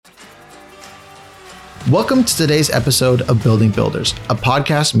Welcome to today's episode of Building Builders, a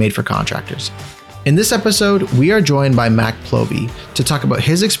podcast made for contractors. In this episode, we are joined by Mack Plovie to talk about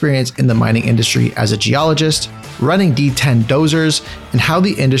his experience in the mining industry as a geologist, running D10 dozers, and how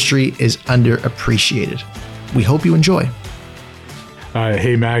the industry is underappreciated. We hope you enjoy.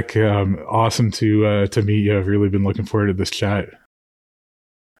 Hey, Mack. Awesome to meet you. I've really been looking forward to this chat.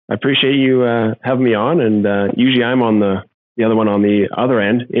 I appreciate you having me on, and usually I'm on the other one on the other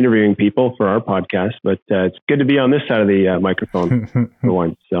end, interviewing people for our podcast, but it's good to be on this side of the microphone for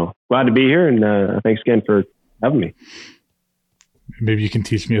once. So glad to be here, and thanks again for having me. Maybe you can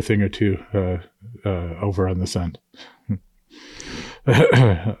teach me a thing or two over on this end.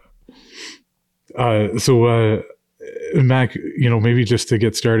 So, Mack, maybe just to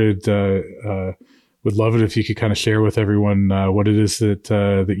get started, would love it if you could kind of share with everyone what it is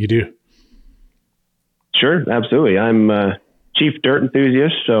that you do. Sure, absolutely. I'm a chief dirt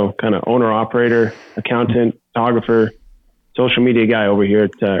enthusiast, so kind of owner, operator, accountant, photographer, social media guy over here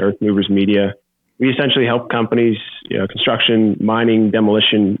at Earth Movers Media. We essentially help companies, construction, mining,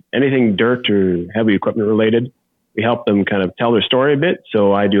 demolition, anything dirt or heavy equipment related. We help them kind of tell their story a bit.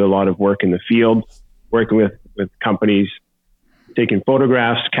 So I do a lot of work in the field, working with companies, taking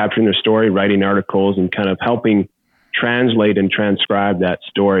photographs, capturing their story, writing articles, and kind of helping translate and transcribe that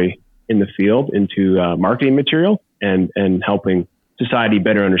story in the field into marketing material and helping society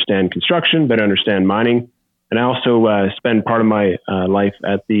better understand construction, better understand mining. And I also spend part of my life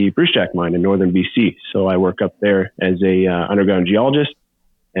at the Brucejack mine in northern BC. So I work up there as a underground geologist,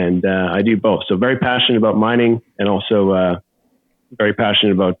 and I do both. So very passionate about mining, and also very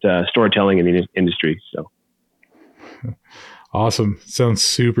passionate about storytelling in the industry. So awesome. Sounds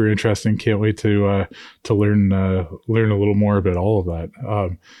super interesting. Can't wait to learn a little more about all of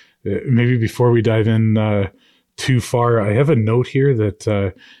that. Maybe before we dive in too far, I have a note here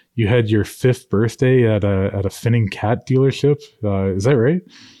that you had your 5th birthday at a finning cat dealership. Is that right?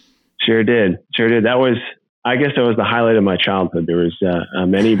 Sure did. That was, I guess that was the highlight of my childhood. There was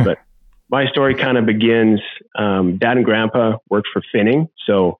many, but my story kind of begins, Dad and Grandpa worked for finning.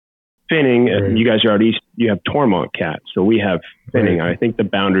 So finning, right. You guys are out east, you have Tormont cats. So we have finning. Right. I think the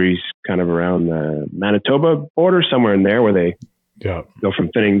boundary's kind of around the Manitoba border, somewhere in there where they go from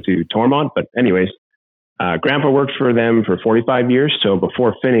finning to Tormont. But anyways, Grandpa worked for them for 45 years. So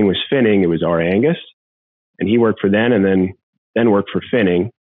before finning was finning, it was R. Angus. And he worked for them and then worked for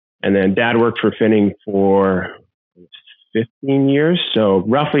finning. And then Dad worked for finning for 15 years. So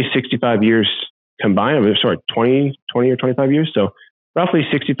roughly 65 years combined. Sorry, 20 or 25 years. So roughly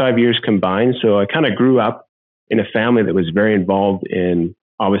 65 years combined. So I kind of grew up in a family that was very involved in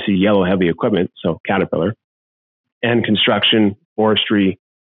obviously yellow heavy equipment. So Caterpillar and forestry,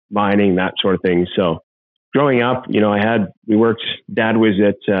 mining, that sort of thing. So growing up, Dad was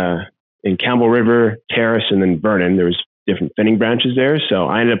in Campbell River, Terrace, and then Vernon. There was different finning branches there. So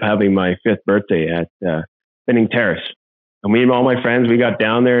I ended up having my 5th birthday at Finning Terrace. And me and all my friends, we got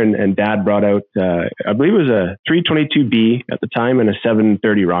down there and Dad brought out, I believe it was a 322B at the time and a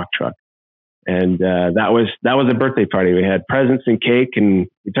 730 rock truck. And that was a birthday party. We had presents and cake, and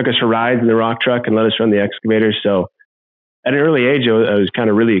he took us for rides in the rock truck and let us run the excavator. So at an early age, I was kind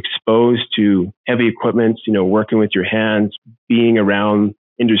of really exposed to heavy equipment, working with your hands, being around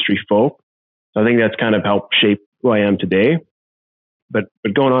industry folk. So I think that's kind of helped shape who I am today. But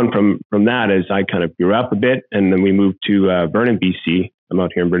going on from that, as I kind of grew up a bit, and then we moved to Vernon, BC. I'm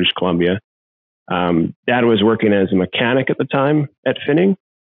out here in British Columbia. Dad was working as a mechanic at the time at finning.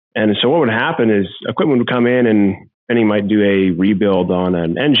 And so what would happen is equipment would come in and finning might do a rebuild on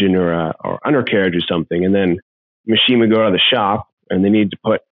an engine or undercarriage or something. And then the machine would go out of the shop and they need to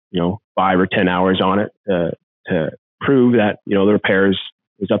put, 5 or 10 hours on it to prove that, the repairs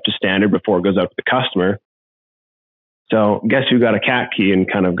is up to standard before it goes out to the customer. So guess who got a cat key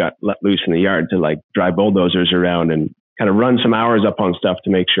and kind of got let loose in the yard to drive bulldozers around and kind of run some hours up on stuff to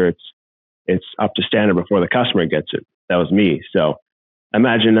make sure it's up to standard before the customer gets it. That was me. So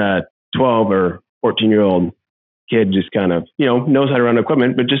imagine a 12 or 14-year-old kid just kind of, knows how to run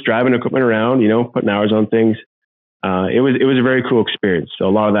equipment, but just driving equipment around, putting hours on things. It was a very cool experience. So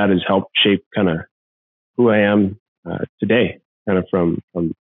a lot of that has helped shape kind of who I am today, kind of from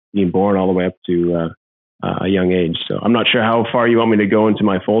being born all the way up to a young age. So I'm not sure how far you want me to go into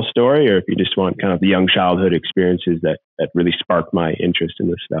my full story, or if you just want kind of the young childhood experiences that really sparked my interest in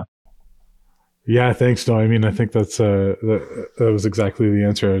this stuff. Yeah, thanks. No, I mean, I think that was exactly the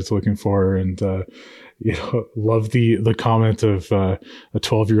answer I was looking for. And, love the comment of a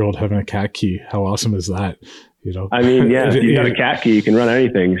 12-year-old having a cat key. How awesome is that? I mean, yeah, if you got a cat key, you can run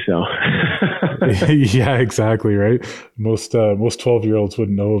anything. So yeah, exactly. Right. Most 12-year-olds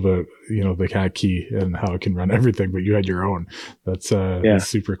wouldn't know about, the cat key and how it can run everything, but you had your own. That's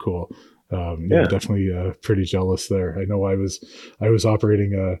super cool. Definitely pretty jealous there. I know I was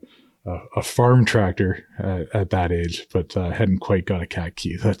operating a farm tractor at that age, but hadn't quite got a cat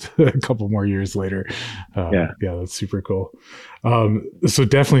key. That's a couple more years later. That's super cool. So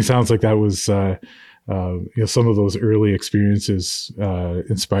definitely sounds like that was, some of those early experiences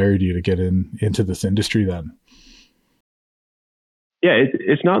inspired you to get into this industry then. Yeah,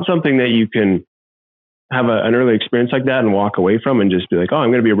 it's not something that you can have an early experience like that and walk away from and just be like, oh, I'm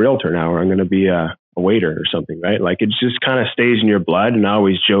going to be a realtor now, or I'm going to be a waiter or something, right? Like, it just kind of stays in your blood. And I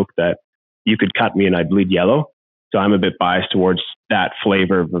always joke that you could cut me and I'd bleed yellow. So I'm a bit biased towards that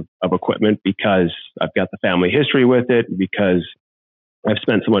flavor of equipment because I've got the family history with it, because I've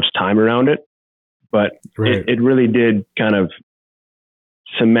spent so much time around it. But it really did kind of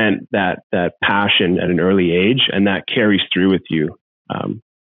cement that passion at an early age, and that carries through with you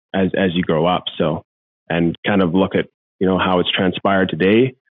as you grow up. So, and kind of look at how it's transpired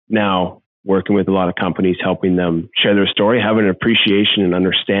today. Now, working with a lot of companies, helping them share their story, having an appreciation and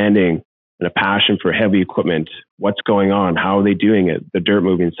understanding and a passion for heavy equipment. What's going on? How are they doing it? The dirt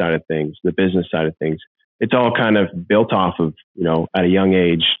moving side of things, the business side of things. It's all kind of built off of at a young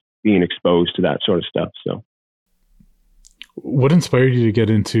age, being exposed to that sort of stuff. So, what inspired you to get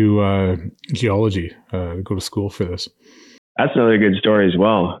into geology, to go to school for this? That's another good story as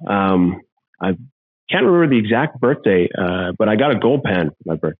well. I can't remember the exact birthday, but I got a gold pan for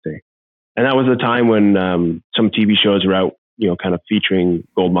my birthday. And that was the time when some TV shows were out, kind of featuring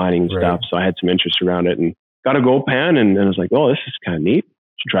gold mining and stuff. So I had some interest around it and got a gold pan, and I was like, oh, this is kind of neat.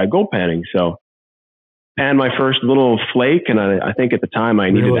 Should try gold panning. So panned my first little flake, and I think at the time I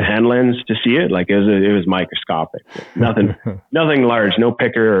needed a hand lens to see it. Like, it was microscopic, nothing large, no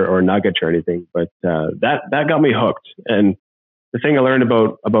picker or nuggets or anything. But that got me hooked. And the thing I learned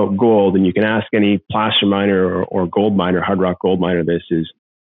about gold, and you can ask any placer miner or gold miner, hard rock gold miner, this is,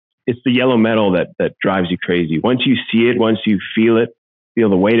 it's the yellow metal that drives you crazy. Once you see it, once you feel it, feel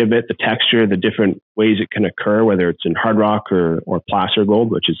the weight of it, the texture, the different ways it can occur, whether it's in hard rock or placer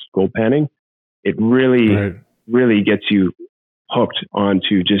gold, which is gold panning, it really gets you hooked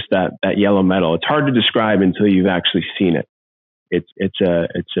onto just that yellow metal. It's hard to describe until you've actually seen it. It's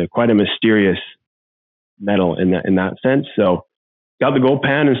quite a mysterious metal in that sense. So got the gold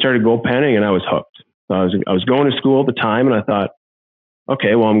pan and started gold panning, and I was hooked. So I was going to school at the time, and I thought,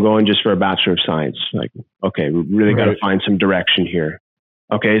 okay, well, I'm going just for a Bachelor of Science. Like, okay, we really got to find some direction here.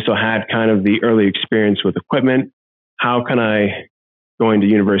 Okay, so I had kind of the early experience with equipment. How can I, going to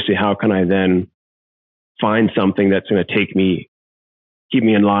university, how can I then find something that's going to keep me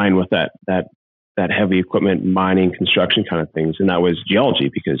in line with that heavy equipment, mining, construction kind of things? And that was geology,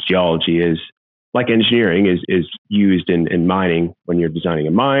 because geology is, like engineering, is used in mining when you're designing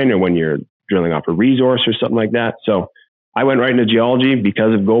a mine or when you're drilling off a resource or something like that. So I went right into geology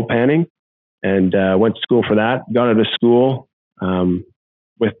because of gold panning, and went to school for that. Got out of school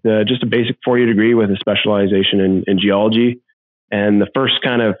with just a basic 4-year degree with a specialization in geology. And the first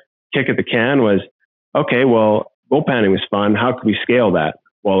kind of kick at the can was, okay, well, gold panning was fun. How could we scale that?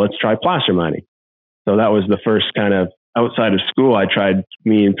 Well, let's try placer mining. So that was the first kind of, outside of school, I tried,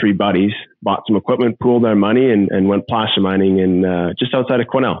 me and 3 buddies, bought some equipment, pooled our money, and went placer mining in just outside of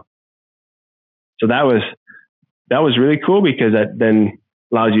Quesnel. So that was really cool, because that then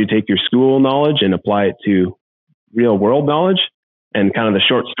allows you to take your school knowledge and apply it to real world knowledge. And kind of the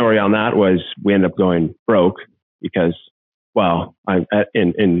short story on that was we ended up going broke because, well,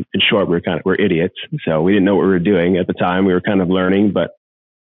 in short, we're idiots. So we didn't know what we were doing at the time. We were kind of learning, but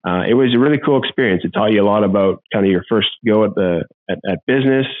it was a really cool experience. It taught you a lot about kind of your first go at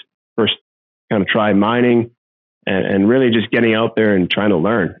business, first kind of try mining, and really just getting out there and trying to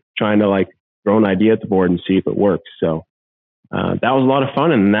learn, trying to like throw an idea at the board and see if it works. So that was a lot of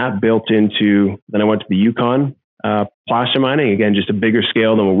fun. And that built into, then I went to the Yukon, placer mining, again, just a bigger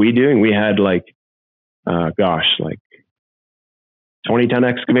scale than what we do. And we had like 20-ton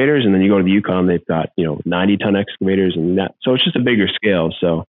excavators. And then you go to the Yukon, they've got, 90-ton excavators and that. So it's just a bigger scale.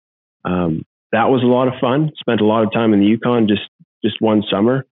 So that was a lot of fun. Spent a lot of time in the Yukon just one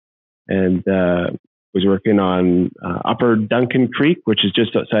summer, and was working on Upper Duncan Creek, which is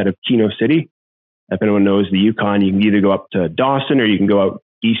just outside of Keno City. If anyone knows the Yukon, you can either go up to Dawson or you can go out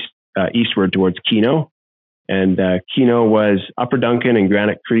eastward towards Keno. And Keno was Upper Duncan and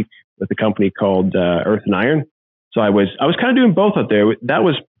Granite Creek with a company called Earth and Iron. So I was kind of doing both up there. That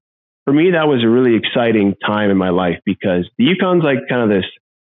was, for me, that was a really exciting time in my life, because the Yukon's like kind of this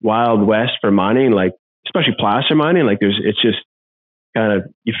Wild West for mining. Like especially placer mining, like it's just kind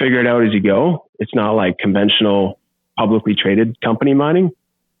of, you figure it out as you go. It's not like conventional publicly traded company mining.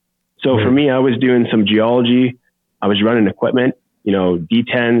 So for me, I was doing some geology. I was running equipment,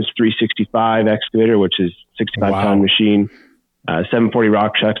 D10s, 365 excavator, which is 65-ton machine, 740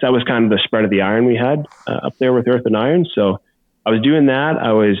 rock chucks. That was kind of the spread of the iron we had up there with earth and iron. So I was doing that.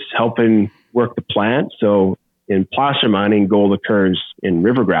 I was helping work the plant. So in placer mining, gold occurs in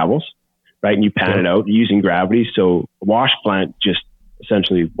river gravels, right? And you pan it out using gravity. So a wash plant just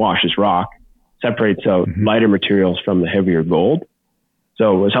essentially washes rock, separates out lighter materials from the heavier gold.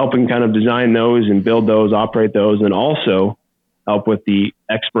 So it was helping kind of design those and build those, operate those, and also help with the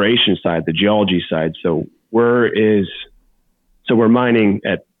exploration side, the geology side. So we're mining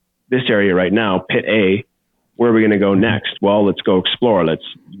at this area right now, pit A. Where are we going to go next? Well, let's go explore. Let's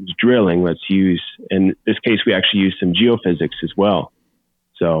use drilling. Let's use, in this case, we actually use some geophysics as well.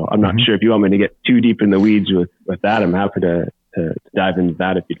 So I'm not sure if you want me to get too deep in the weeds with that. I'm happy to dive into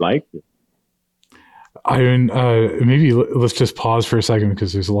that if you'd like. I mean, maybe let's just pause for a second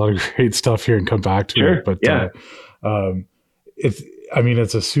because there's a lot of great stuff here and come back to it. But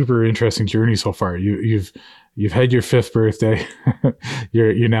it's a super interesting journey so far. You've had your 5th birthday.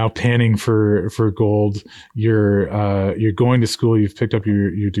 you're now panning for gold. You're going to school. You've picked up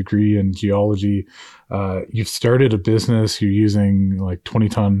your degree in geology. You've started a business. You're using like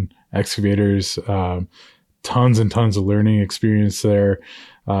 20-ton excavators. Tons and tons of learning experience there.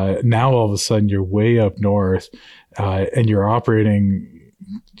 Now all of a sudden you're way up north, and you're operating,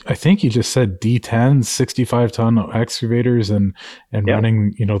 I think you just said D10, 65-ton excavators and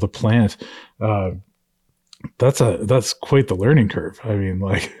running, the plant. That's quite the learning curve. I mean,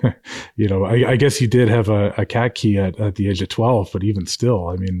 like, I guess you did have a cat key at the age of 12, but even still,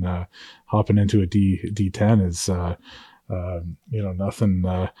 I mean, hopping into a D10 is,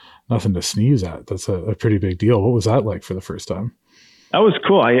 nothing to sneeze at. That's a pretty big deal. What was that like for the first time? That was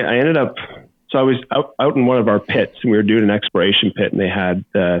cool. I ended up, so I was out in one of our pits, and we were doing an exploration pit, and they had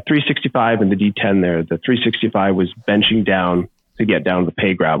the 365 and the D10 there. The 365 was benching down to get down to the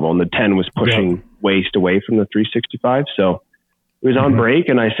pay gravel, and the 10 was pushing waste away from the 365. So it was on break,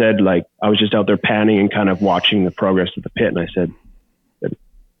 and I said, like, I was just out there panning and kind of watching the progress of the pit, and I said,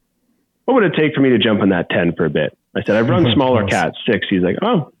 what would it take for me to jump in that 10 for a bit? I said, I've run smaller cats, 6. He's like,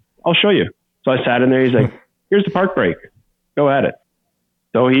 oh, I'll show you. So I sat in there. He's like, here's the park brake. Go at it.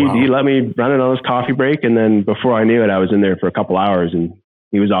 So he let me run it on his coffee break. And then before I knew it, I was in there for a couple hours and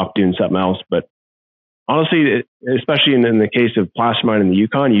he was off doing something else. But honestly, especially in the case of placer mining in the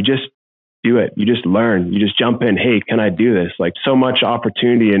Yukon, you just do it. You just learn. You just jump in. Hey, can I do this? Like, so much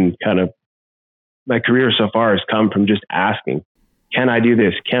opportunity, and kind of my career so far has come from just asking, can I do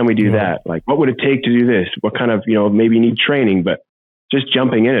this? Can we do that? Like, what would it take to do this? What kind of, maybe you need training, but just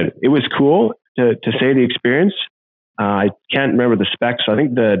jumping in it. It was cool to say the experience. I can't remember the specs. I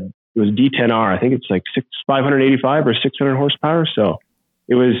think it was D10R. I think it's like 585 or 600 horsepower. So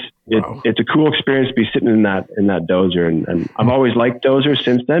it's a cool experience to be sitting in that dozer. And I've always liked dozers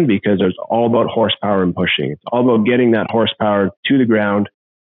since then, because it's all about horsepower and pushing. It's all about getting that horsepower to the ground,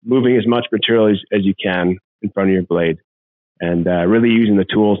 moving as much material as you can in front of your blade, and really using the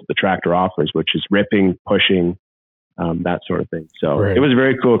tools the tractor offers, which is ripping, pushing, that sort of thing. So It was a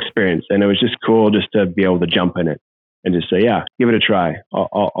very cool experience, and it was just cool just to be able to jump in it and just say, yeah, give it a try.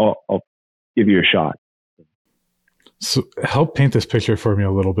 I'll give you a shot. So help paint this picture for me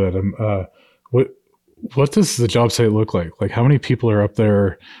a little bit. What does the job site look like? Like, how many people are up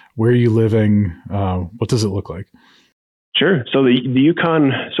there? Where are you living? What does it look like? Sure. So the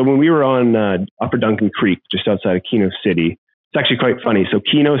Yukon, so when we were on Upper Duncan Creek, just outside of Keno City, it's actually quite funny. So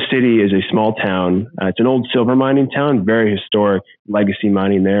Keno City is a small town. It's an old silver mining town, very historic legacy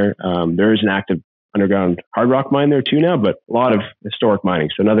mining there. There is an active underground hard rock mine there too now, but a lot of historic mining.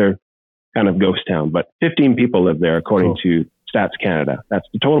 So another kind of ghost town, but 15 people live there according to Stats Canada. That's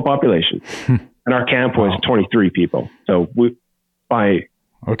the total population. And our camp was 23 people. So by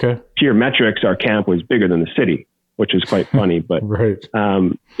pure metrics, our camp was bigger than the city, which is quite funny. But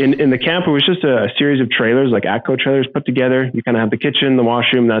in the camp, it was just a series of trailers, like ATCO trailers put together. You kind of have the kitchen, the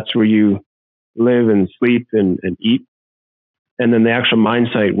washroom. That's where you live and sleep and eat. And then the actual mine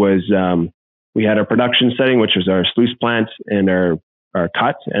site was, we had our production setting, which was our sluice plant and our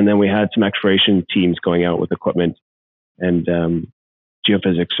cut. And then we had some exploration teams going out with equipment and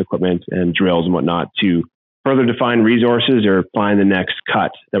geophysics equipment and drills and whatnot to further define resources or find the next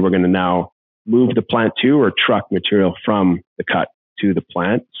cut that we're going to now move the plant to, or truck material from the cut to the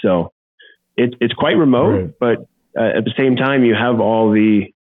plant. So it's quite remote, but at the same time, you have all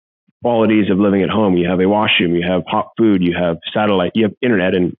the qualities of living at home. You have a washroom, you have hot food, you have satellite, you have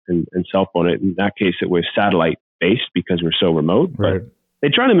internet and cell phone. In that case, it was satellite based because we're so remote. Right. But they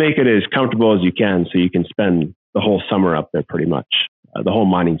try to make it as comfortable as you can so you can spend the whole summer up there pretty much, the whole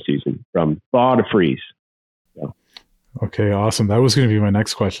mining season from thaw to freeze. So. Okay, awesome. That was going to be my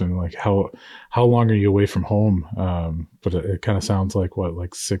next question. Like how long are you away from home? But it kind of sounds like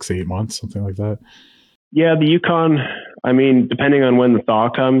like 6-8 months, something like that. Yeah, the Yukon, I mean, depending on when the thaw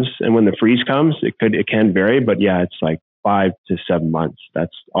comes and when the freeze comes, it can vary, but yeah, it's like 5 to 7 months.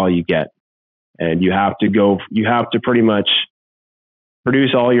 That's all you get. And you have to pretty much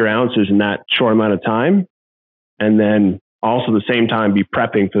produce all your ounces in that short amount of time. And then also at the same time, be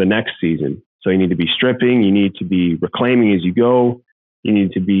prepping for the next season. So you need to be stripping, you need to be reclaiming as you go. You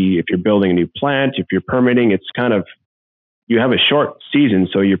need to be, if you're building a new plant, if you're permitting, it's kind of, you have a short season,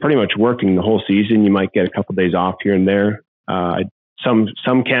 so you're pretty much working the whole season. You might get a couple of days off here and there.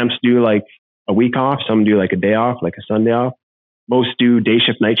 Some camps do like a week off. Some do like a day off, like a Sunday off. Most do day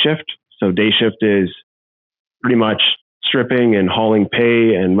shift, night shift. So day shift is pretty much stripping and hauling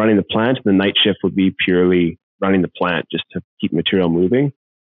pay and running the plant. The night shift would be purely running the plant just to keep material moving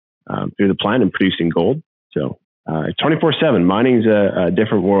through the plant and producing gold. So 24/7. Mining's a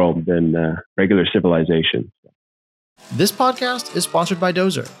different world than regular civilization. This podcast is sponsored by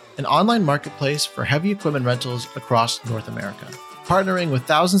Dozer, an online marketplace for heavy equipment rentals across North America. Partnering with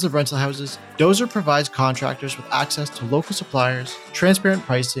thousands of rental houses, Dozer provides contractors with access to local suppliers, transparent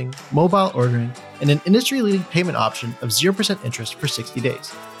pricing, mobile ordering, and an industry-leading payment option of 0% interest for 60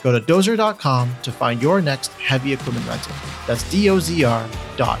 days. Go to dozer.com to find your next heavy equipment rental. That's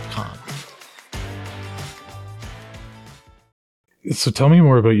DOZR.com. So tell me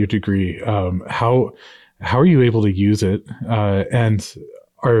more about your degree. How are you able to use it? And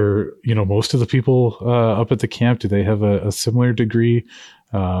are, most of the people up at the camp, do they have a similar degree?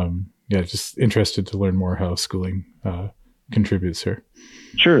 Just interested to learn more how schooling contributes here.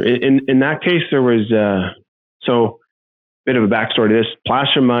 Sure. In that case, there was, so a bit of a backstory to this.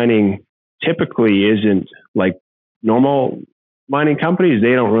 Placer mining typically isn't like normal mining companies.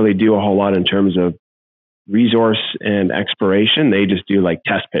 They don't really do a whole lot in terms of resource and exploration. They just do like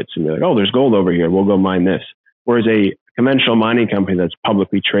test pits and they're like, oh, there's gold over here, we'll go mine this. Whereas a conventional mining company that's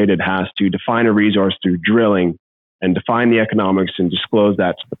publicly traded has to define a resource through drilling and define the economics and disclose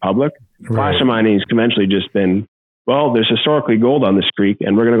that to the public. Right. Placer mining has conventionally just been, well, there's historically gold on this creek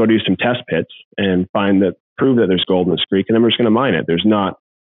and we're going to go do some test pits and prove that there's gold in this creek and then we're just going to mine it. There's not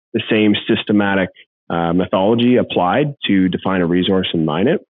the same systematic methodology applied to define a resource and mine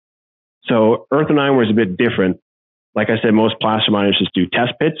it. So Earth and Iron was a bit different. Like I said, most placer miners just do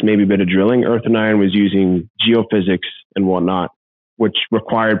test pits, maybe a bit of drilling. Earth and Iron was using geophysics and whatnot, which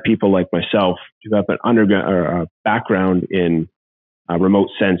required people like myself to have an underground or a background in remote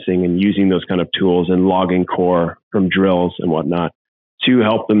sensing and using those kind of tools and logging core from drills and whatnot to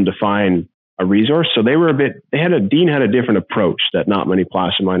help them define a resource. So Dean had a different approach that not many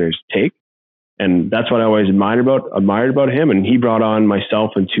placer miners take. And that's what I always admired about him. And he brought on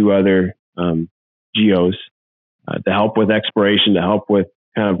myself and 2 other geos to help with exploration, to help with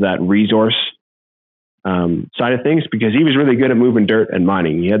kind of that resource side of things, because he was really good at moving dirt and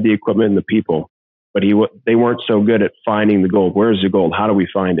mining. He had the equipment and the people, but they weren't so good at finding the gold. Where's the gold? How do we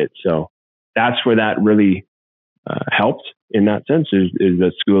find it? So that's where that really helped in that sense, is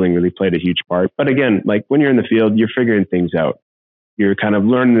that schooling really played a huge part. But again, like when you're in the field, you're figuring things out. You're kind of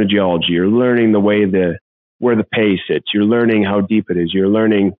learning the geology. You're learning the way where the pay sits. You're learning how deep it is. You're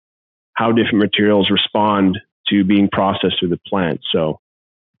learning how different materials respond to being processed through the plant. So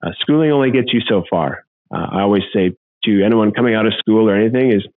schooling only gets you so far. I always say to anyone coming out of school or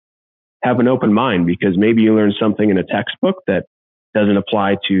anything is have an open mind, because maybe you learn something in a textbook that doesn't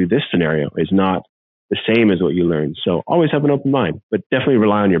apply to this scenario, is not the same as what you learned. So always have an open mind, but definitely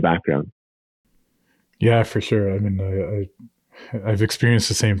rely on your background. Yeah, for sure. I mean, I've experienced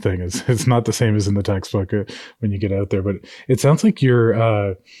the same thing. It's not the same as in the textbook when you get out there, but it sounds like you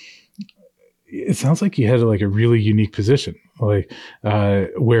had like a really unique position, like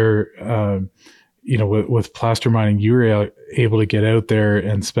where with placer mining, you were able to get out there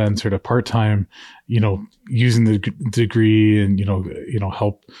and spend sort of part-time, using the degree and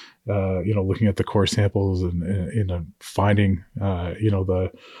help looking at the core samples and finding the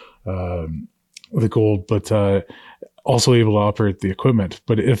gold, but also able to operate the equipment.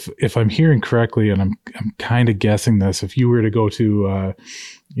 But if I'm hearing correctly, and I'm kind of guessing this, if you were to go to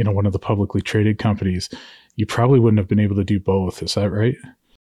one of the publicly traded companies, you probably wouldn't have been able to do both. Is that right?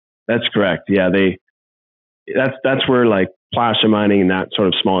 That's correct. Yeah, that's where like placer mining and that sort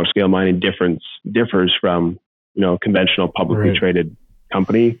of smaller scale mining differs from conventional publicly traded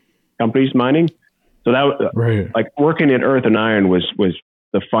company. companies mining. So that was right. like working at Earth and Iron was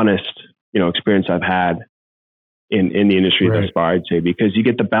the funnest, experience I've had in the industry thus far, I'd say, because you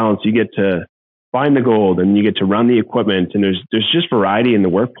get the balance, you get to find the gold and you get to run the equipment, and there's just variety in the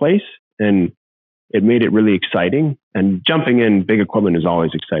workplace, and it made it really exciting. And jumping in big equipment is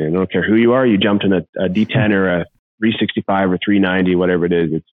always exciting. I don't care who you are. You jumped in a D10 or a 365 or 390, whatever it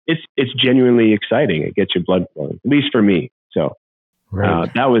is. It's genuinely exciting. It gets your blood flowing, at least for me. So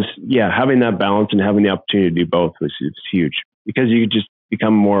that was, having that balance and having the opportunity to do both was huge, because you just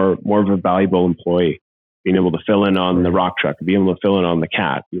become more of a valuable employee, being able to fill in on the rock truck, being able to fill in on the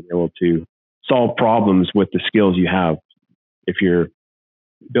cat, being able to solve problems with the skills you have. If you're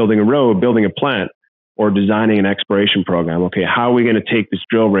building a road, building a plant, or designing an exploration program, okay, how are we going to take this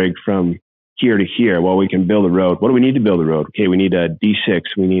drill rig from here to here? Well, we can build a road. What do we need to build a road? Okay, we need a D6,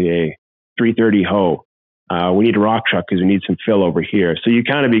 we need a 330 hoe, we need a rock truck because we need some fill over here. So you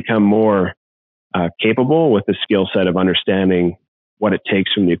kind of become more capable with the skill set of understanding what it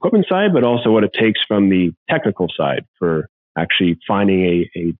takes from the equipment side, but also what it takes from the technical side for actually finding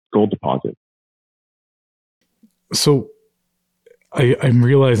a gold deposit. So I'm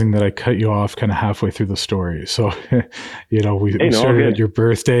realizing that I cut you off kind of halfway through the story. So, we started at your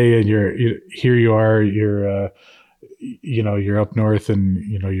birthday, and here you are, you're up north, and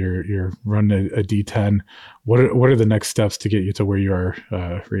you're running a D10. What are the next steps to get you to where you are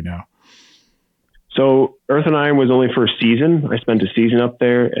right now? So Earth and Iron was only for a season. I spent a season up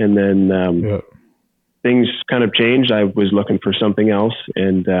there, and then things kind of changed. I was looking for something else,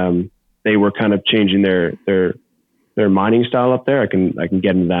 and they were kind of changing their mining style up there. I can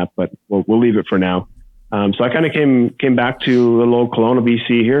get into that, but we'll leave it for now. So I kind of came back to little old Kelowna,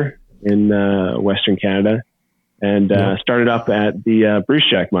 BC here in Western Canada, and started up at the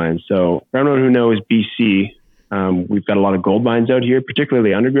Brucejack mine. So for everyone who knows BC, we've got a lot of gold mines out here,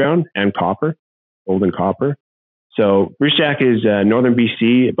 particularly underground, and copper, gold and copper. So Brucejack is northern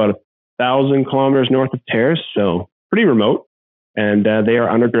BC, about 1,000 kilometers north of Terrace, so pretty remote. And they are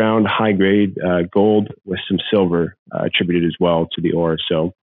underground, high-grade gold with some silver attributed as well to the ore.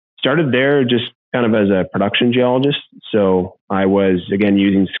 So started there just kind of as a production geologist. So I was, again,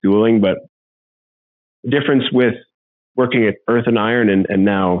 using schooling, but the difference with working at Earth and Iron and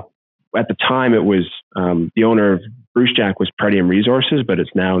now, at the time, it was the owner of Brucejack was Pretium Resources, but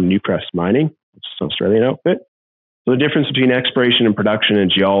it's now Newcrest Mining, which is an Australian outfit. So the difference between exploration and production and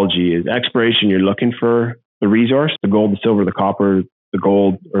geology is exploration, you're looking for the resource, the gold, the silver, the copper, the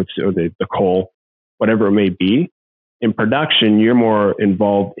gold, or the coal, whatever it may be. In production, you're more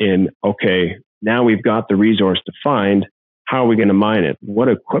involved in, okay, now we've got the resource to find. How are we going to mine it? What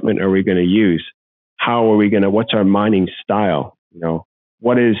equipment are we going to use? What's our mining style?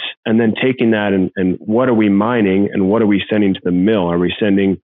 And then taking that and what are we mining and what are we sending to the mill? Are we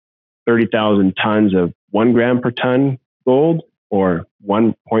sending 30,000 tons of 1 gram per ton gold or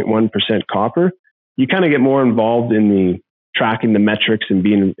 1.1% copper? You kind of get more involved in the tracking the metrics and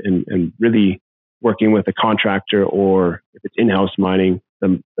being and really working with a contractor, or if it's in-house mining,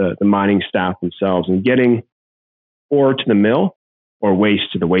 the mining staff themselves, and getting ore to the mill or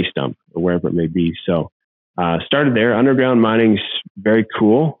waste to the waste dump or wherever it may be. So started there. Underground mining's very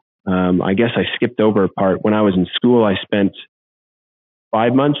cool. I guess I skipped over a part. When I was in school, I spent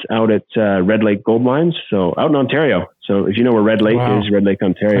 5 months out at Red Lake Gold Mines, so out in Ontario. So if you know where Red Lake is, Red Lake,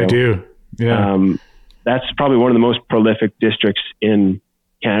 Ontario. I do. Yeah. That's probably one of the most prolific districts in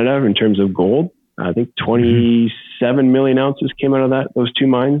Canada in terms of gold. I think 27 million ounces came out of those two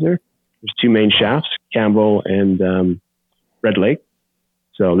mines there. There's two main shafts, Campbell and Red Lake.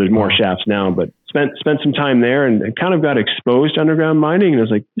 So there's more shafts now, but spent some time there and kind of got exposed to underground mining. And I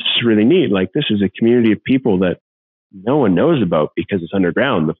was like, this is really neat. Like, this is a community of people that no one knows about because it's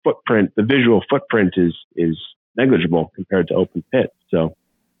underground. The visual footprint is negligible compared to open pit. So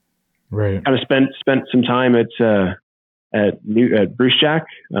kind of spent some time at Brucejack,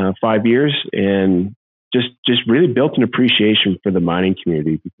 5 years, and just really built an appreciation for the mining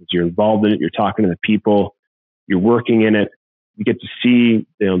community because you're involved in it. You're talking to the people, you're working in it. You get to see,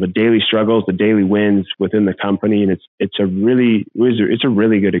 the daily struggles, the daily wins within the company. And it's a really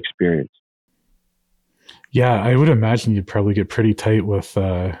good experience. Yeah. I would imagine you'd probably get pretty tight with,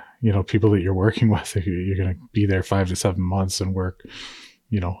 people that you're working with. If you're going to be there 5 to 7 months and work,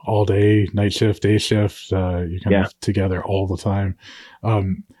 all day, night shift, day shift, you're kind of together all the time. I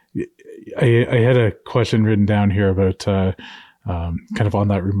had a question written down here about kind of on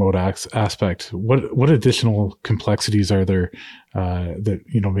that remote aspect. What additional complexities are there that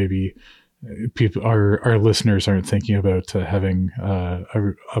maybe people, our listeners aren't thinking about having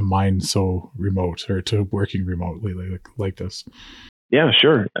a mine so remote or to working remotely like this? Yeah,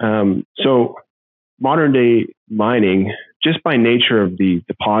 sure. So modern day mining, just by nature of the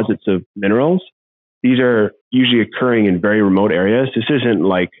deposits of minerals, these are usually occurring in very remote areas. This isn't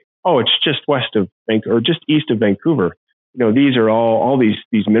like, oh, it's just west of Vancouver or just east of Vancouver. These are all these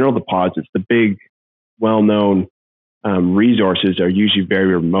mineral deposits, the big, well-known resources are usually very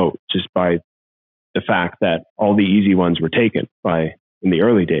remote, just by the fact that all the easy ones were taken in the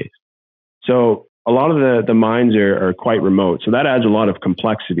early days. So a lot of the mines are quite remote. So that adds a lot of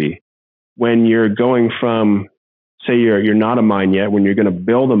complexity. When you're going from, say you're not a mine yet, when you're going to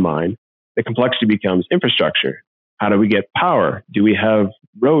build a mine, the complexity becomes infrastructure. How do we get power? Do we have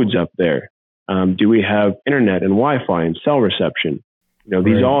roads up there? Do we have internet and Wi-Fi and cell reception?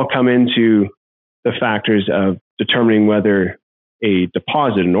 These all come into the factors of determining whether a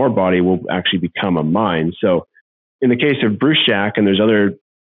deposit, an ore body, will actually become a mine. So in the case of Brucejack, and there's other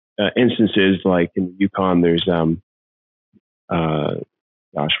instances like in the Yukon, there's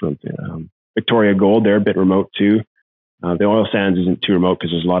Victoria Gold. They're a bit remote too. The oil sands isn't too remote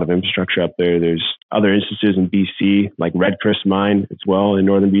because there's a lot of infrastructure up there. There's other instances in BC, like Red Chris Mine as well in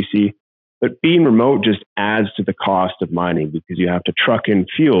northern BC. But being remote just adds to the cost of mining because you have to truck in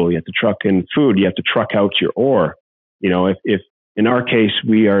fuel, you have to truck in food, you have to truck out your ore. If in our case,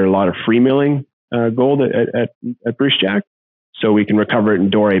 we are a lot of free milling gold at Brucejack. So we can recover it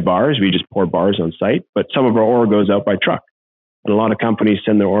in doré bars. We just pour bars on site, but some of our ore goes out by truck. And a lot of companies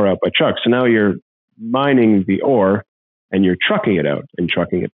send their ore out by truck. So now you're mining the ore and you're trucking it out and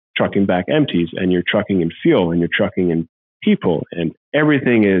trucking back empties, and you're trucking in fuel and you're trucking in people, and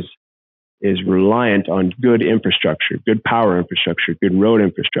everything is reliant on good infrastructure, good power infrastructure, good road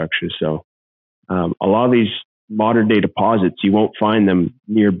infrastructure. So a lot of these modern day deposits, you won't find them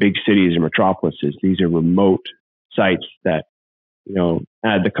near big cities or metropolises. These are remote sites that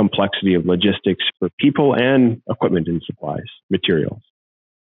add the complexity of logistics for people and equipment and supplies, materials.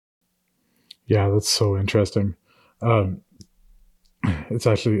 Yeah, that's so interesting. It's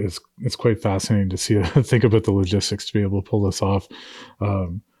actually it's quite fascinating to see think about the logistics to be able to pull this off.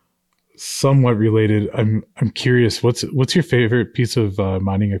 Somewhat related, I'm curious, what's your favorite piece of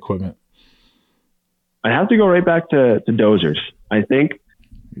mining equipment? I have to go right back to dozers. I think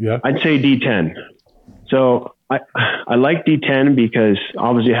I'd say D10. So I like D10 because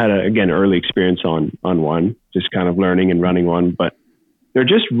obviously I had early experience on one, just kind of learning and running one, but they're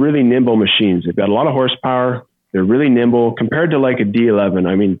just really nimble machines. They've got a lot of horsepower. They're really nimble compared to like a D11.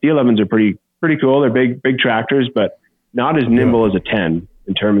 I mean, D11s are pretty cool. They're big tractors, but not as nimble as a 10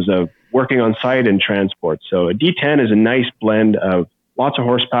 in terms of working on site and transport. So a D10 is a nice blend of lots of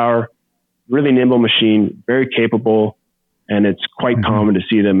horsepower, really nimble machine, very capable, and it's quite common to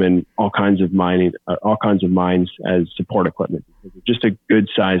see them in all kinds of mines as support equipment. It's just a good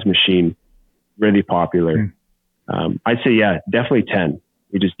size machine, really popular. I'd say, definitely 10.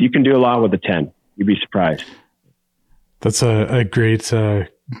 You can do a lot with a 10. You'd be surprised. That's a great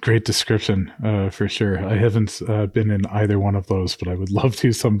description for sure. I haven't been in either one of those, but I would love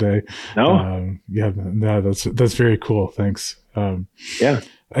to someday. No, that's very cool. Thanks.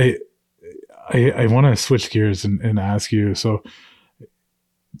 I want to switch gears and ask you. So,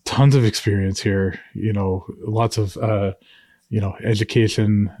 tons of experience here. Lots of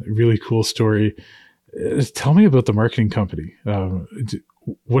education. Really cool story. Tell me about the marketing company.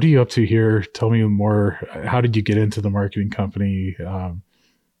 What are you up to here? Tell me more. How did you get into the marketing company?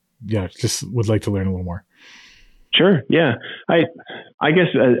 Just would like to learn a little more. Sure. Yeah. I guess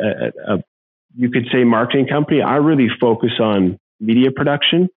you could say marketing company. I really focus on media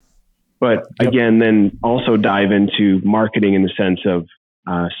production, but again, then also dive into marketing in the sense of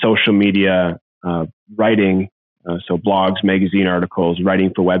social media, writing, so blogs, magazine articles,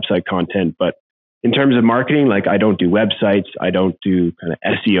 writing for website content. But in terms of marketing, like I don't do websites, I don't do kind of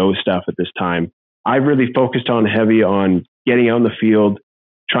SEO stuff at this time. I've really focused heavy on getting out in the field,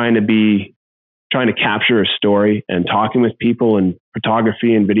 trying to capture a story and talking with people in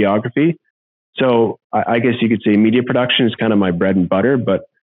photography and videography. So I guess you could say media production is kind of my bread and butter, but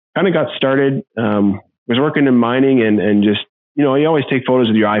kind of got started, was working in mining and just, you always take photos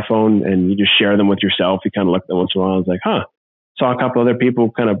with your iPhone and you just share them with yourself. You kind of look at them once in a while. I was like, saw a couple other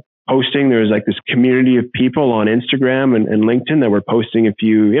people kind of posting. There was like this community of people on Instagram and LinkedIn that were posting a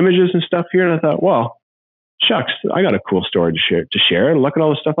few images and stuff here. And I thought, well, shucks, I got a cool story to share. And look at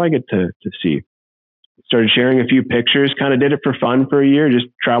all the stuff I get to see. Started sharing a few pictures, kind of did it for fun for a year, just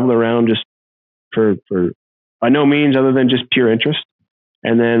traveled around just for by no means other than just pure interest.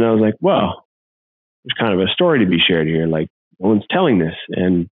 And then I was like, well, there's kind of a story to be shared here. Like no one's telling this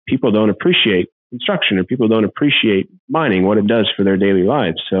and people don't appreciate construction or people don't appreciate mining, what it does for their daily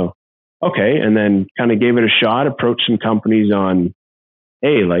lives. So, okay. And then kind of gave it a shot, approached some companies on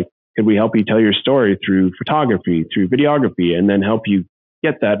hey, like, could we help you tell your story through photography, through videography, and then help you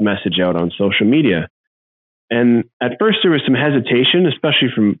get that message out on social media? And at first there was some hesitation, especially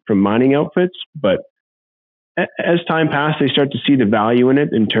from mining outfits, but as time passed, they start to see the value in it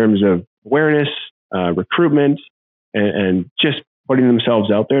in terms of awareness, recruitment, and just putting themselves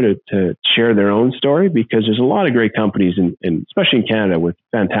out there to share their own story, because there's a lot of great companies, especially in Canada, with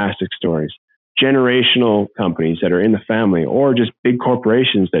fantastic stories. Generational companies that are in the family, or just big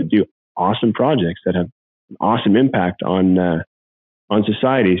corporations that do awesome projects that have an awesome impact on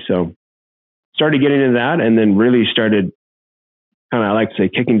society. So started getting into that, and then really started kind of, I like to say,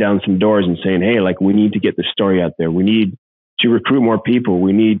 kicking down some doors and saying, hey, like, we need to get the story out there. We need to recruit more people.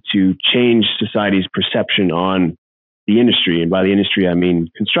 We need to change society's perception on the industry. And by the industry, I mean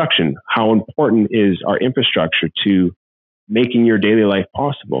construction. How important is our infrastructure to making your daily life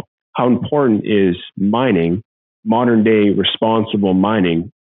possible? How important is mining, modern day responsible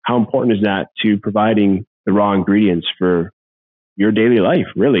mining? How important is that to providing the raw ingredients for your daily life,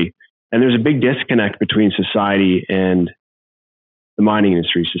 really? And there's a big disconnect between society and the mining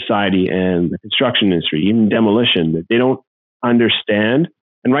industry, society and the construction industry, even demolition, that they don't understand,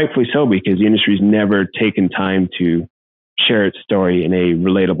 and rightfully so, because the industry's never taken time to share its story in a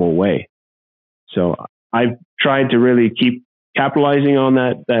relatable way. So I've tried to really keep capitalizing on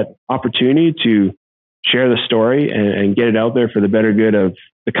that opportunity to share the story and get it out there for the better good of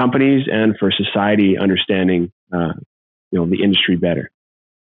the companies and for society understanding the industry better.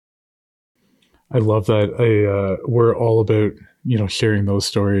 I love that. We're all about, sharing those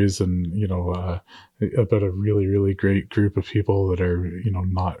stories, and, about a really, really great group of people that are,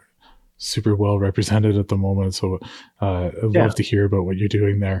 not super well represented at the moment. So I'd love to hear about what you're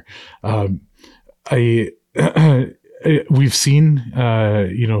doing there. We've seen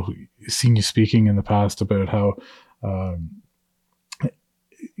you speaking in the past about how,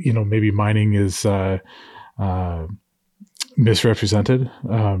 maybe mining is misrepresented.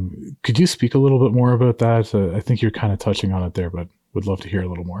 Could you speak a little bit more about that? I think you're kind of touching on it there, but would love to hear a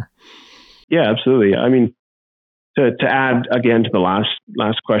little more. Yeah, absolutely. I mean, to add again to the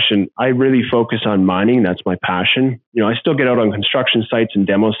last question, I really focus on mining. That's my passion. I still get out on construction sites and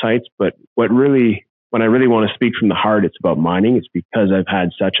demo sites, but when I really want to speak from the heart, it's about mining. It's because I've had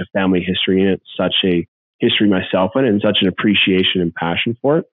such a family history in it, such a history myself in it, and such an appreciation and passion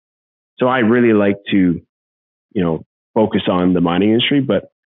for it. So I really like to, focus on the mining industry,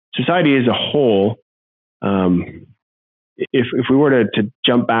 but society as a whole, if we were to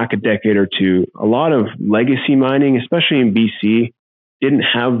jump back a decade or two, a lot of legacy mining, especially in BC, didn't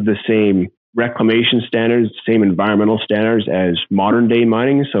have the same reclamation standards, same environmental standards as modern day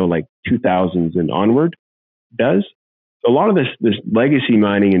mining. So like 2000s and onward does. So a lot of this legacy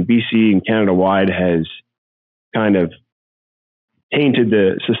mining in BC and Canada wide has kind of tainted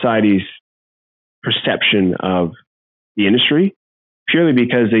the society's perception of the industry, purely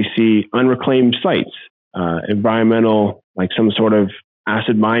because they see unreclaimed sites, environmental, like some sort of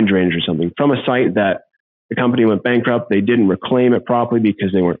acid mine drainage or something, from a site that the company went bankrupt. They didn't reclaim it properly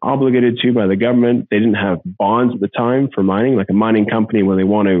because they weren't obligated to by the government. They didn't have bonds at the time for mining. Like a mining company, when they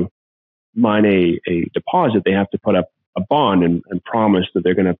want to mine a deposit, they have to put up a bond and promise that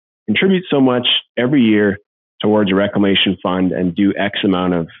they're going to contribute so much every year towards a reclamation fund and do X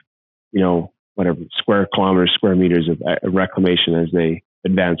amount of, whatever, square kilometers, square meters of reclamation as they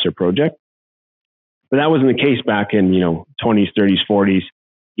advance their project. But that wasn't the case back in, 20s, 30s, 40s,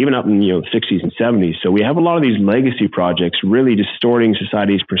 even up in, the 60s and 70s. So we have a lot of these legacy projects really distorting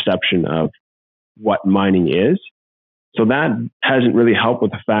society's perception of what mining is. So that hasn't really helped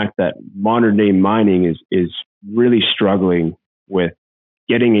with the fact that modern day mining is really struggling with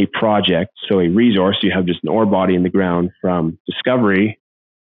getting a project, so a resource, you have just an ore body in the ground, from discovery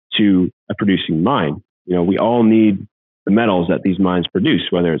to a producing mine. We all need the metals that these mines produce,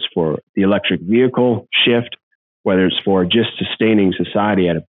 whether it's for the electric vehicle shift, whether it's for just sustaining society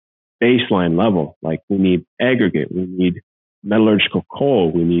at a baseline level. Like we need aggregate, we need metallurgical coal,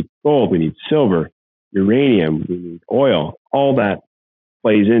 we need gold, we need silver, uranium, we need oil. All that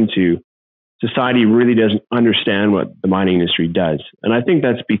plays into society really doesn't understand what the mining industry does. And I think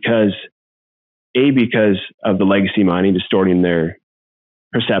that's because of the legacy mining distorting their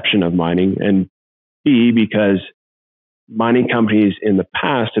perception of mining, and B, because mining companies in the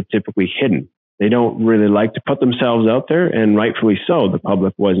past have typically hidden. They don't really like to put themselves out there, and rightfully so. The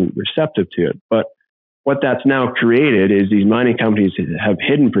public wasn't receptive to it. But what that's now created is these mining companies have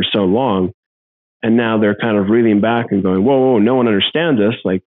hidden for so long, and now they're kind of reeling back and going, whoa, no one understands us.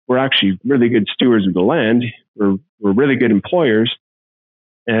 Like, we're actually really good stewards of the land. We're really good employers.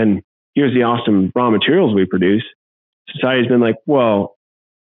 And here's the awesome raw materials we produce. Society's been like, well,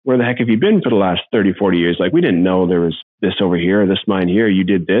 where the heck have you been for the last 30, 40 years? Like, we didn't know there was this over here, this mine here. You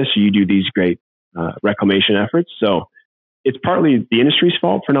did this, you do these great reclamation efforts. So it's partly the industry's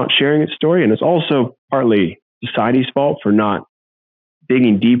fault for not sharing its story. And it's also partly society's fault for not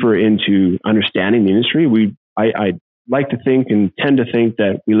digging deeper into understanding the industry. I like to think and tend to think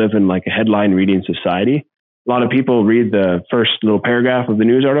that we live in like a headline reading society. A lot of people read the first little paragraph of the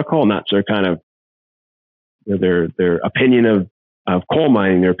news article, and that's their kind of their opinion of coal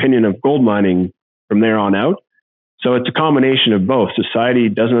mining, their opinion of gold mining from there on out. So it's a combination of both. Society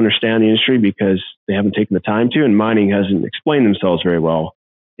doesn't understand the industry because they haven't taken the time to, and mining hasn't explained themselves very well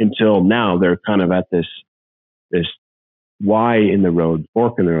until now. They're kind of at this Y in the road,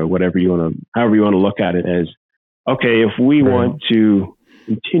 fork in the road, however you want to look at it as, okay, if we want to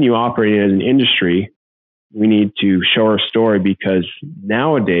continue operating as an industry, we need to show our story, because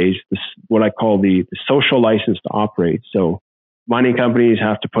nowadays, what I call the social license to operate. So mining companies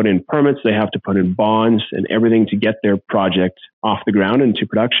have to put in permits, they have to put in bonds and everything to get their project off the ground into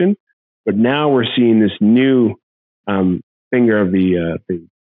production. But now we're seeing this new finger of the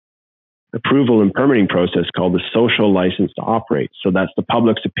approval and permitting process called the social license to operate. So that's the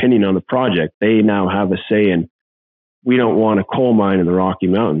public's opinion on the project. They now have a say in, we don't want a coal mine in the Rocky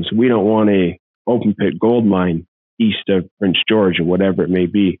Mountains. We don't want a open pit gold mine east of Prince George or whatever it may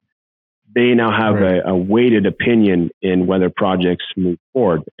be. They now have a weighted opinion in whether projects move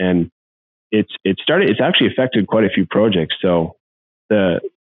forward. And it's actually affected quite a few projects. So it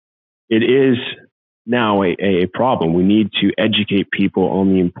is now a problem. We need to educate people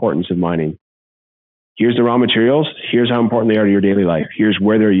on the importance of mining. Here's the raw materials. Here's how important they are to your daily life. Here's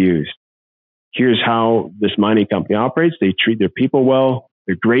where they're used. Here's how this mining company operates. They treat their people well.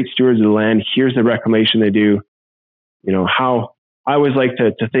 They're great stewards of the land. Here's the reclamation they do. You know, how I always like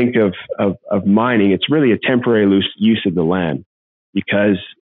to think of mining. It's really a temporary use of the land, because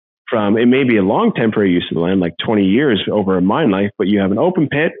it may be a long temporary use of the land, like 20 years over a mine life, but you have an open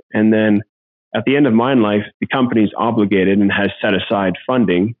pit, and then at the end of mine life, the company's obligated and has set aside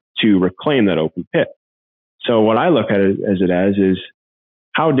funding to reclaim that open pit. So what I look at it as is,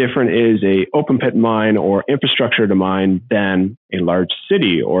 how different is a open pit mine or infrastructure to mine than a large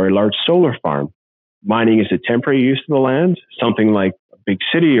city or a large solar farm? Mining is a temporary use of the land. Something like a big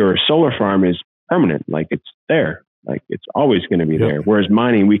city or a solar farm is permanent, like it's there, like it's always going to be there. Whereas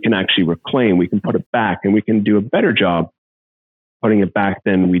mining, we can actually reclaim, we can put it back, and we can do a better job putting it back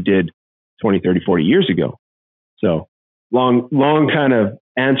than we did 20, 30, 40 years ago. So long kind of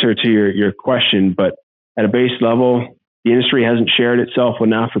answer to your question, but at a base level, the industry hasn't shared itself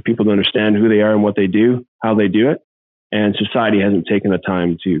enough for people to understand who they are and what they do, how they do it. And society hasn't taken the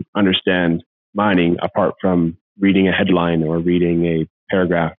time to understand mining apart from reading a headline or reading a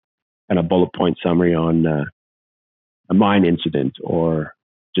paragraph and a bullet point summary on a mine incident or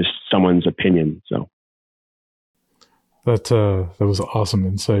just someone's opinion. So that was awesome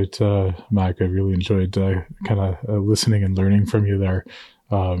insight, Mack. I really enjoyed kind of listening and learning from you there.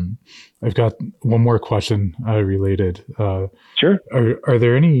 I've got one more question related. Sure. Are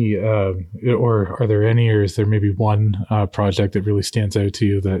there any, or is there maybe one project that really stands out to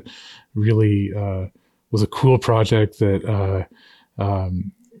you that really was a cool project that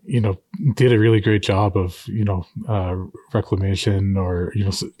did a really great job of reclamation, or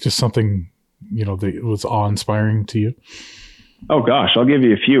just something that was awe-inspiring to you? Oh gosh, I'll give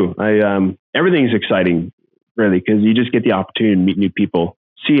you a few. Everything's exciting, really, because you just get the opportunity to meet new people,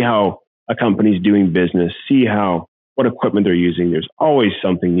 see how a company's doing business, see what equipment they're using. There's always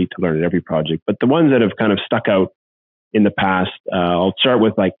something neat to learn at every project. But the ones that have kind of stuck out in the past, I'll start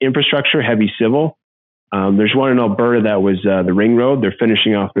with like infrastructure, heavy civil. There's one in Alberta that was the ring road. They're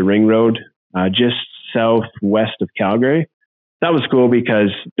finishing off the ring road just southwest of Calgary. That was cool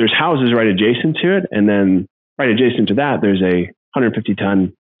because there's houses right adjacent to it. And then right adjacent to that, there's a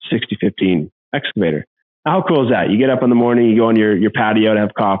 150-ton 6015 excavator. How cool is that? You get up in the morning, you go on your patio to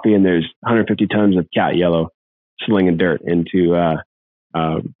have coffee, and there's 150 tons of cat yellow slinging dirt into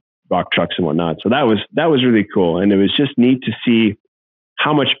rock trucks and whatnot. So that was really cool. And it was just neat to see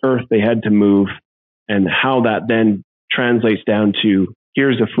how much earth they had to move and how that then translates down to,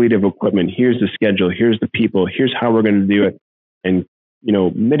 here's a fleet of equipment, here's the schedule, here's the people, here's how we're going to do it, and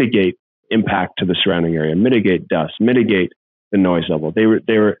mitigate impact to the surrounding area, mitigate dust, mitigate the noise level.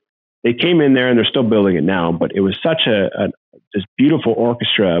 They came in there, and they're still building it now, but it was such this beautiful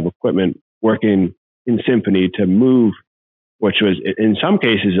orchestra of equipment working in symphony to move, which was, in some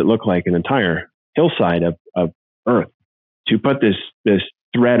cases, it looked like an entire hillside of earth to put this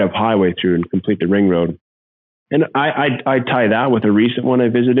thread of highway through and complete the ring road. And I tie that with a recent one I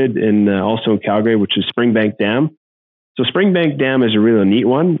visited also in Calgary, which is Springbank Dam. So Springbank Dam is a really neat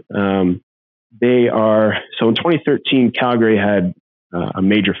one. So in 2013, Calgary had a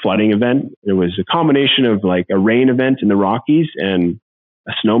major flooding event. It was a combination of like a rain event in the Rockies and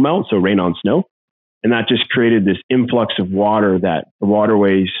a snow melt, so rain on snow. And that just created this influx of water that the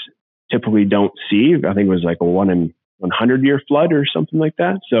waterways typically don't see. I think it was like a 1 in 100 year flood or something like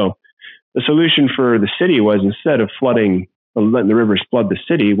that. So the solution for the city was, instead of letting the rivers flood the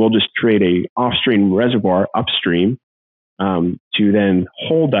city, we'll just create a off-stream reservoir upstream to then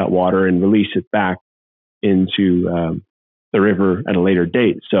hold that water and release it back into the river at a later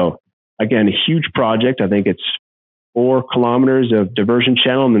date. So again, a huge project. I think it's 4 kilometers of diversion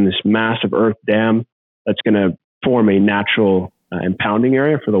channel and then this massive earth dam that's going to form a natural impounding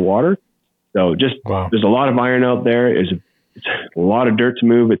area for the water. So just There's a lot of iron out there. It's a lot of dirt to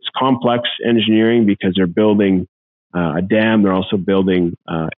move. It's complex engineering because they're building a dam. They're also building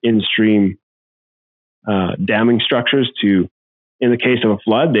in-stream damming structures to, in the case of a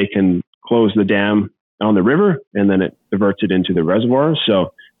flood, they can close the dam on the river and then it diverts it into the reservoir.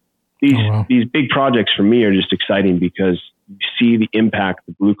 So these big projects for me are just exciting because you see the impact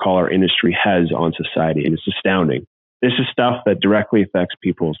the blue collar industry has on society, and it's astounding. This is stuff that directly affects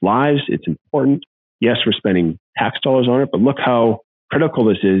people's lives. It's important. Yes, we're spending tax dollars on it, but look how critical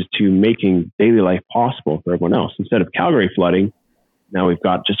this is to making daily life possible for everyone else. Instead of Calgary flooding, now we've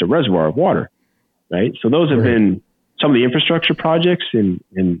got just a reservoir of water, right? So those have been some of the infrastructure projects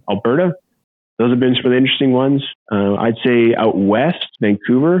in Alberta. Those have been some of the interesting ones. I'd say out west,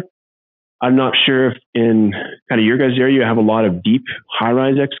 Vancouver, I'm not sure if in kind of your guys' area you have a lot of deep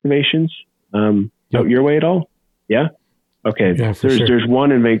high-rise excavations out your way at all? Yeah? Okay. Yeah, there's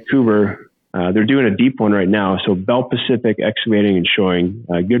one in Vancouver. They're doing a deep one right now. So Bell Pacific Excavating and Shoring,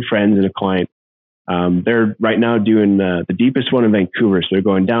 good friends and a client. They're right now doing the deepest one in Vancouver. So they're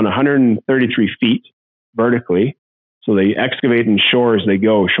going down 133 feet vertically. So they excavate and shore as they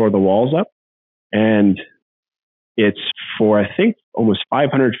go, shore the walls up. And it's for, I think, almost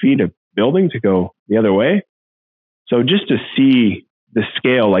 500 feet of building to go the other way. So just to see the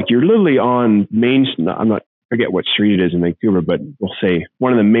scale, like you're literally on forget what street it is in Vancouver, but we'll say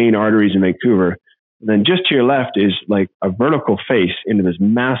one of the main arteries in Vancouver. And then just to your left is like a vertical face into this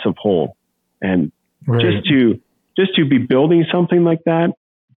massive hole. And just to be building something like that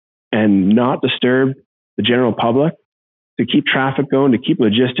and not disturb the general public, to keep traffic going, to keep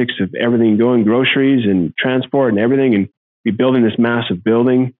logistics of everything going, groceries and transport and everything, and be building this massive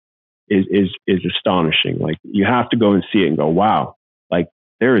building is astonishing. Like you have to go and see it and go, wow, like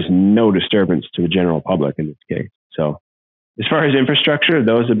there is no disturbance to the general public in this case. So as far as infrastructure,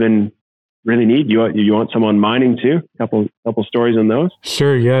 those have been really neat. You want some on mining too? Couple stories on those?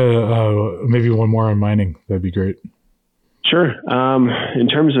 Sure. Yeah. Maybe one more on mining. That'd be great. Sure. In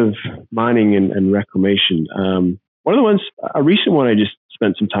terms of mining and reclamation, one of the ones, a recent one, I just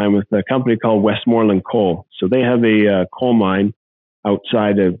spent some time with a company called Westmoreland Coal. So they have a coal mine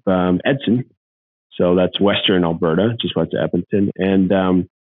outside of Edson. So that's Western Alberta, just west of Edmonton. And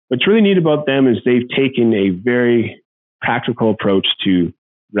what's really neat about them is they've taken a very practical approach to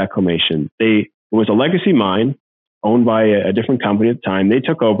reclamation. It was a legacy mine owned by a different company at the time. They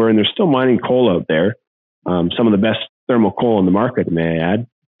took over and they're still mining coal out there. Some of the best thermal coal in the market, may I add.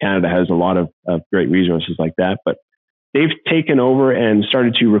 Canada has a lot of great resources like that, but they've taken over and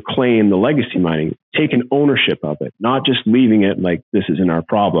started to reclaim the legacy mining, taken ownership of it, not just leaving it like this isn't our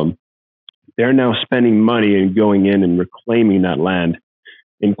problem. They're now spending money and going in and reclaiming that land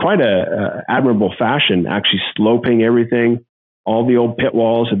in quite a admirable fashion, actually sloping everything. All the old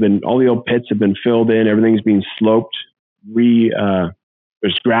pits have been filled in. Everything's being sloped.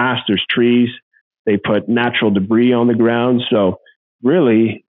 There's grass, there's trees. They put natural debris on the ground. So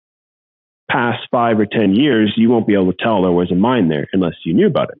really, past 5 or 10 years, you won't be able to tell there was a mine there unless you knew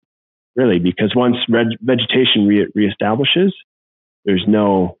about it. Really, because once vegetation reestablishes, there's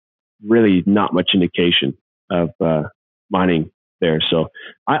not much indication of mining there. So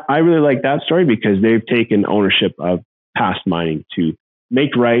I really like that story because they've taken ownership of past mining to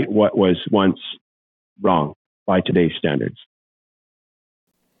make right what was once wrong by today's standards.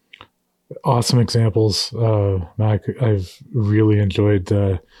 Awesome examples, Mack. I've really enjoyed,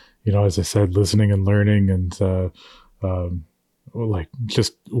 as I said, listening and learning, and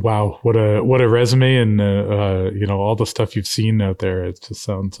just wow, what a resume, and all the stuff you've seen out there. It just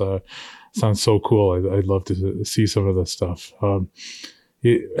sounds so cool. I'd love to see some of this stuff.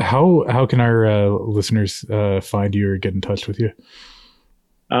 How can our listeners find you or get in touch with you?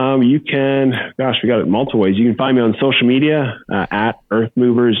 You can, we got it multiple ways. You can find me on social media at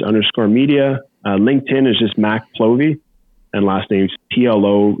earthmovers_media. LinkedIn is just Mack Plovie, and last name's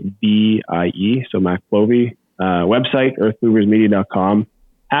Plovie. So Mack Plovie. website, earthmoversmedia.com.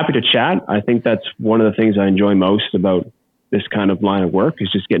 Happy to chat. I think that's one of the things I enjoy most about this kind of line of work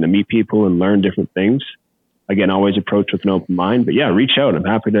is just getting to meet people and learn different things. Again, always approach with an open mind, but yeah, reach out. I'm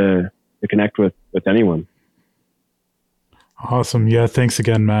happy to connect with anyone. Awesome. Yeah. Thanks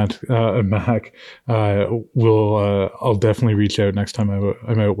again, Mack. I'll definitely reach out next time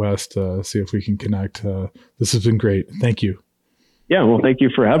I'm out west, see if we can connect. This has been great. Thank you. Yeah. Well, thank you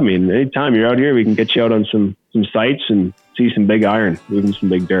for having me. And anytime you're out here, we can get you out on some sites and see some big iron, moving some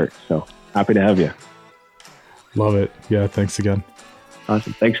big dirt. So happy to have you. Love it. Yeah. Thanks again.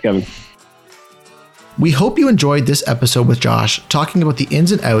 Awesome. Thanks, Kevin. We hope you enjoyed this episode with Josh talking about the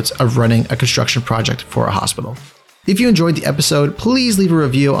ins and outs of running a construction project for a hospital. If you enjoyed the episode, please leave a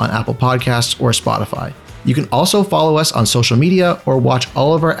review on Apple Podcasts or Spotify. You can also follow us on social media or watch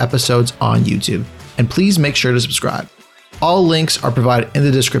all of our episodes on YouTube. And please make sure to subscribe. All links are provided in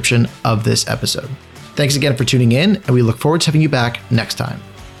the description of this episode. Thanks again for tuning in, and we look forward to having you back next time.